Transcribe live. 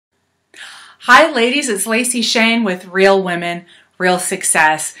Hi ladies, it's Lacy Shane with Real Women, Real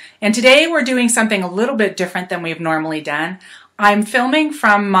Success. And today we're doing something a little bit different than we've normally done. I'm filming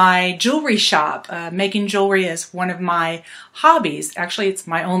from my jewelry shop. Making jewelry is one of my hobbies. Actually, it's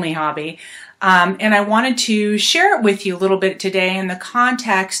my only hobby. And I wanted to share it with you a little bit today in the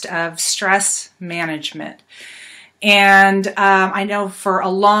context of stress management. And I know for a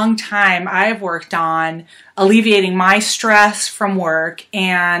long time I've worked on alleviating my stress from work,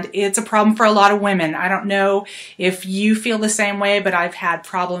 and it's a problem for a lot of women. I don't know if you feel the same way, but I've had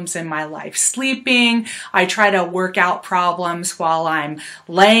problems in my life sleeping. I try to work out problems while I'm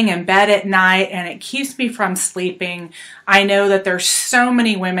laying in bed at night, and it keeps me from sleeping. I know that there's so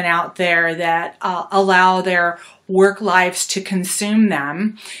many women out there that allow their work lives to consume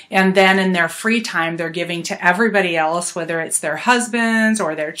them, and then in their free time they're giving to everybody else, whether it's their husbands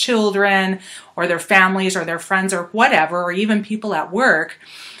or their children or their families or their friends or whatever, or even people at work.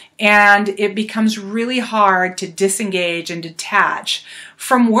 And it becomes really hard to disengage and detach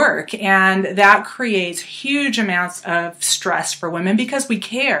from work, and that creates huge amounts of stress for women because we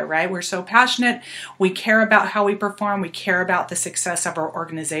care, right? We're so passionate, we care about how we perform, we care about the success of our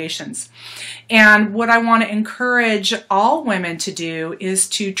organizations. And what I want to encourage all women to do is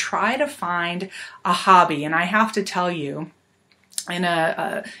to try to find a hobby. And I have to tell you,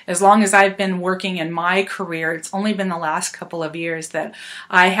 as long as I've been working in my career, it's only been the last couple of years that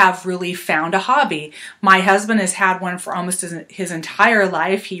I have really found a hobby. My husband has had one for almost his entire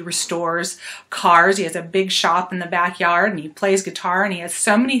life. He restores cars. He has a big shop in the backyard, and he plays guitar, and he has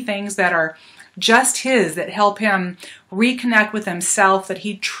so many things that are just his that help him reconnect with himself that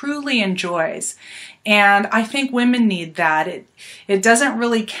he truly enjoys. And I think women need that. It doesn't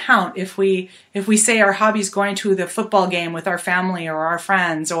really count if we say our hobby is going to the football game with our family or our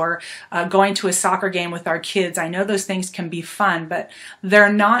friends, or going to a soccer game with our kids. I know those things can be fun, but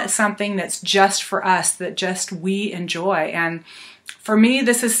they're not something that's just for us, that just we enjoy. And for me,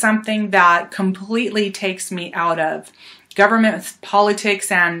 this is something that completely takes me out of government,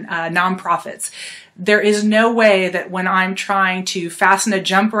 politics, and nonprofits. There is no way that when I'm trying to fasten a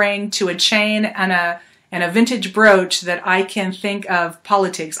jump ring to a chain and a vintage brooch that I can think of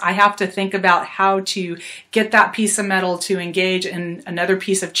politics. I have to think about how to get that piece of metal to engage in another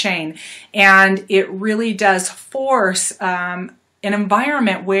piece of chain. And it really does force an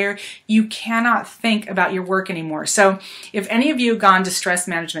environment where you cannot think about your work anymore. So if any of you have gone to stress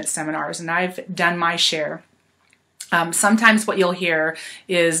management seminars, and I've done my share, sometimes what you'll hear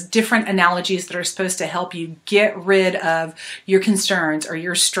is different analogies that are supposed to help you get rid of your concerns or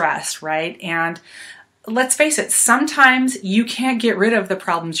your stress, right? And let's face it, sometimes you can't get rid of the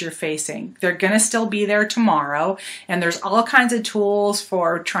problems you're facing. They're going to still be there tomorrow, and there's all kinds of tools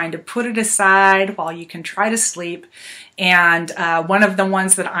for trying to put it aside while you can try to sleep. And one of the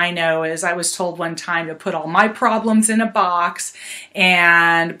ones that I know is, I was told one time to put all my problems in a box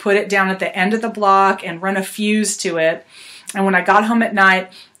and put it down at the end of the block and run a fuse to it. And when I got home at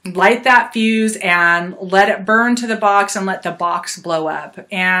night, light that fuse and let it burn to the box and let the box blow up.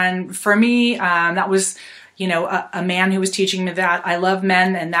 And for me, that was, a man who was teaching me that. I love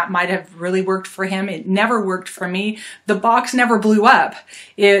men, and that might have really worked for him. It never worked for me. The box never blew up.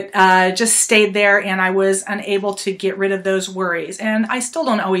 It just stayed there, and I was unable to get rid of those worries. And I still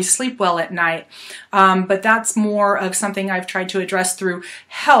don't always sleep well at night, but that's more of something I've tried to address through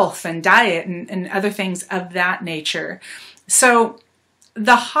health and diet and other things of that nature. So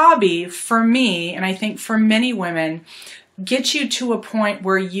the hobby for me, and I think for many women, gets you to a point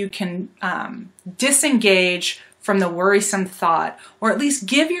where you can disengage from the worrisome thought, or at least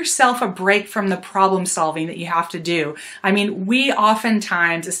give yourself a break from the problem solving that you have to do. I mean, we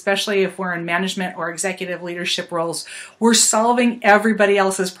oftentimes, especially if we're in management or executive leadership roles, we're solving everybody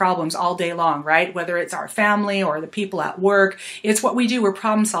else's problems all day long, right? Whether it's our family or the people at work, it's what we do. We're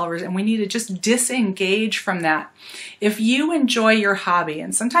problem solvers, and we need to just disengage from that. If you enjoy your hobby,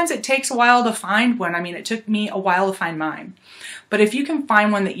 and sometimes it takes a while to find one. I mean, it took me a while to find mine. But if you can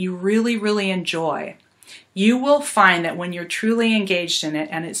find one that you really, really enjoy, you will find that when you're truly engaged in it,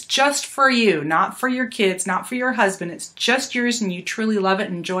 and it's just for you, not for your kids, not for your husband, it's just yours, and you truly love it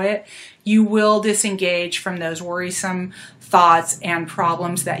and enjoy it, you will disengage from those worrisome thoughts and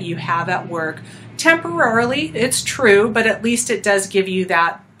problems that you have at work. Temporarily, it's true, but at least it does give you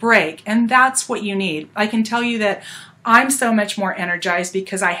that break, and that's what you need. I can tell you that I'm so much more energized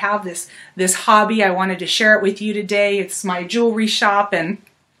because I have this hobby. I wanted to share it with you today. It's my jewelry shop, and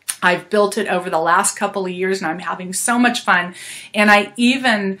I've built it over the last couple of years and I'm having so much fun. And I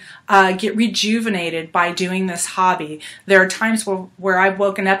even get rejuvenated by doing this hobby. There are times where I've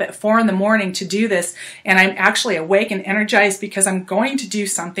woken up at 4 in the morning to do this, and I'm actually awake and energized because I'm going to do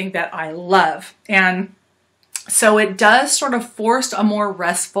something that I love. And so it does sort of force a more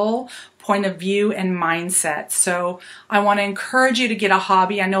restful point of view and mindset. So I want to encourage you to get a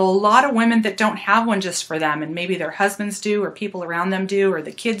hobby. I know a lot of women that don't have one just for them, and maybe their husbands do, or people around them do, or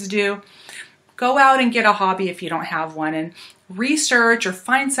the kids do. Go out and get a hobby if you don't have one, and research or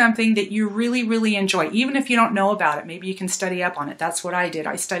find something that you really, really enjoy, even if you don't know about it. Maybe you can study up on it. That's what I did.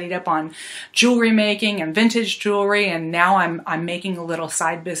 I studied up on jewelry making and vintage jewelry, and now I'm making a little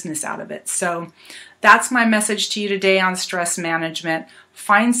side business out of it. So that's my message to you today on stress management.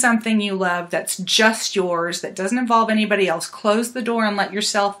 Find something you love that's just yours, that doesn't involve anybody else. Close the door and let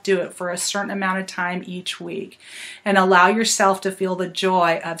yourself do it for a certain amount of time each week, and allow yourself to feel the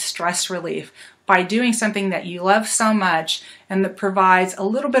joy of stress relief by doing something that you love so much and that provides a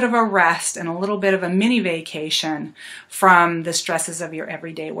little bit of a rest and a little bit of a mini vacation from the stresses of your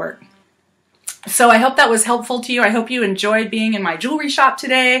everyday work. So I hope that was helpful to you. I hope you enjoyed being in my jewelry shop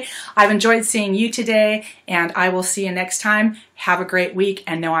today. I've enjoyed seeing you today, and I will see you next time. Have a great week,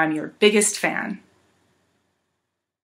 and know I'm your biggest fan.